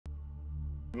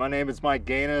My name is Mike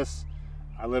Ganus.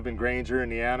 I live in Granger,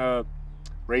 Indiana.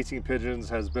 Racing pigeons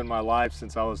has been my life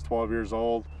since I was 12 years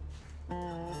old.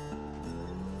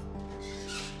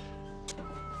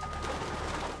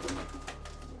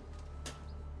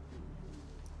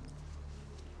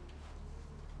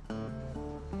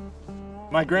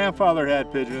 My grandfather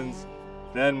had pigeons,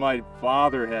 then my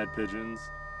father had pigeons.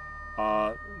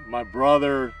 My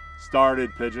brother started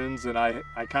pigeons, and I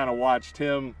kind of watched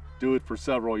him do it for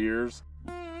several years.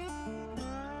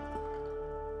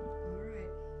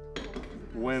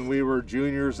 When we were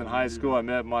juniors in high school, I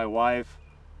met my wife,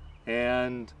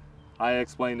 and I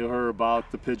explained to her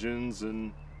about the pigeons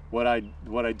and what I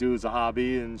do as a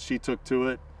hobby, and she took to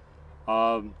it.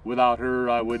 Without her,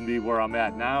 I wouldn't be where I'm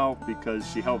at now because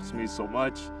she helps me so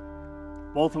much.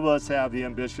 Both of us have the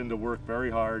ambition to work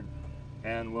very hard,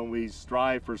 and when we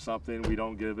strive for something, we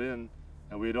don't give in,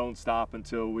 and we don't stop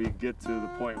until we get to the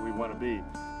point we want to be.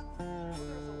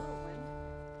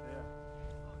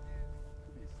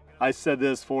 I said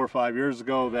this 4 or 5 years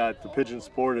ago that the pigeon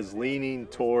sport is leaning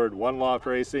toward one loft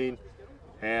racing,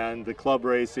 and the club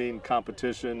racing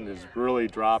competition is really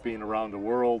dropping around the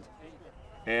world.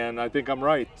 And I think I'm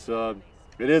right. It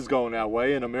is going that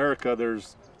way. In America,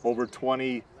 there's over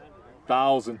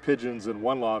 20,000 pigeons in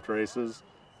one loft races,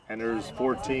 and there's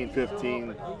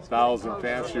 15,000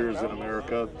 fanciers in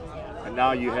America. And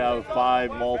now you have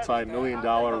 5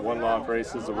 multi-million-dollar one loft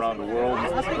races around the world.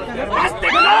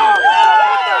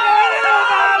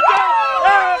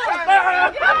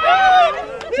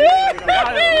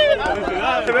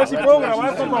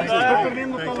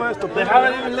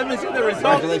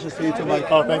 Congratulations to you too, Mike.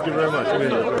 Oh, thank you very much.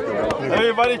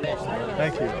 Everybody.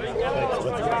 Thank you.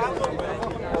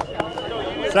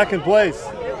 Second place.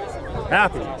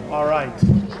 Happy. All right.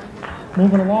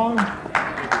 Moving along.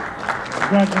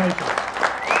 Congratulations.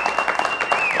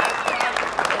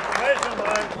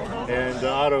 And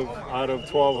out of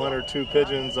 1,202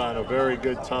 pigeons on a very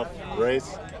good, tough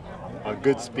race, a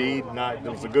good speed. It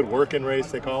was a good working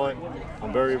race, they call it.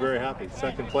 I'm very, very happy.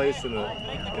 Second place in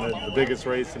the biggest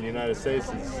race in the United States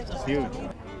is huge.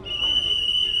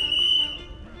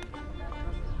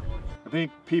 I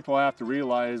think people have to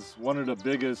realize one of the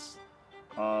biggest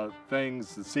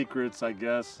things, the secrets, I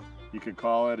guess you could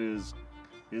call it, is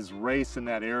race in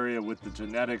that area with the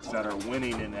genetics that are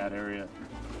winning in that area.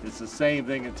 It's the same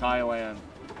thing in Thailand.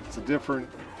 It's a different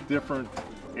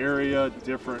area,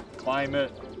 different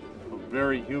climate,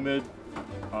 very humid.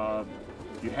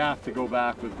 You have to go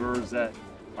back with birds that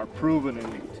are proven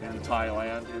in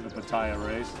Thailand in the Pattaya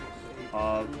race.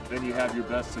 Then you have your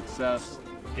best success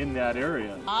in that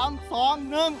area. I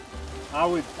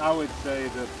would say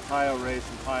the Pattaya race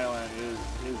in Thailand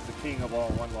is the king of all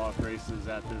one loft races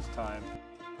at this time.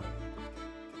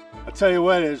 I tell you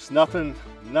what, there's nothing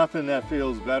that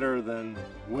feels better than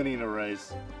winning a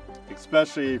race,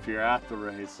 especially if you're at the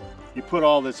race. You put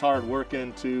all this hard work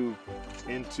into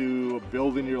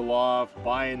building your loft,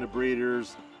 buying the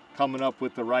breeders, coming up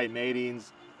with the right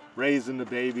matings, raising the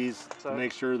babies to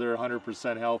make sure they're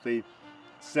 100% healthy,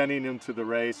 sending them to the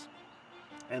race,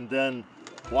 and then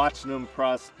watching them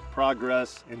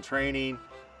progress in training,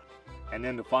 and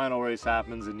then the final race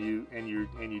happens and you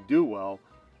do well.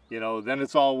 You know, then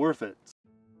it's all worth it.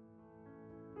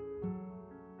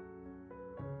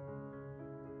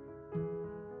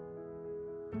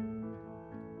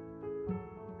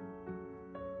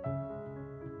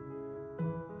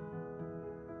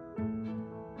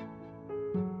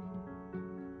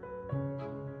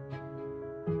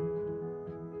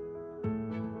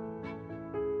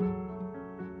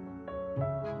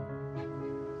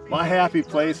 My happy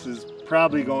place is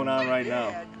probably going on right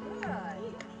now.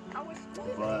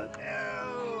 But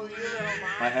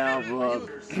I have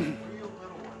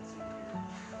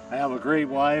a great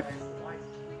wife.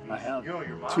 I have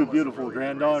 2 beautiful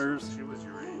granddaughters.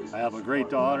 I have a great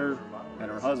daughter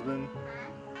and her husband.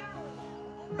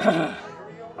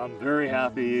 I'm very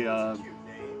happy. I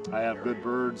have good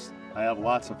birds. I have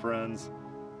lots of friends,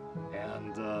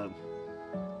 and I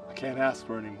can't ask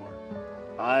for any more.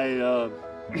 I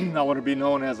want to be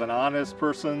known as an honest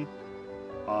person.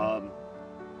 I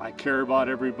care about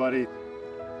everybody.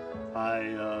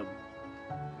 I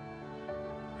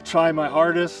try my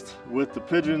hardest with the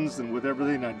pigeons and with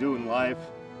everything I do in life.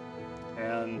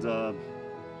 And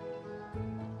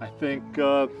I think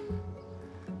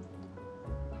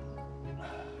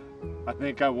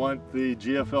I want the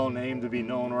GFL name to be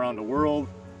known around the world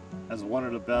as one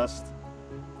of the best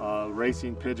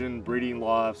racing pigeon breeding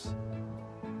lofts.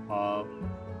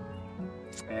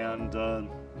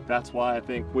 That's why I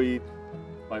think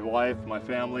my wife, my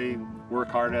family, work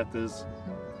hard at this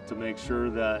to make sure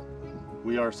that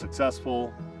we are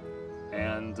successful,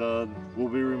 and we'll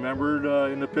be remembered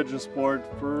in the pigeon sport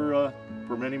for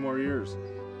many more years.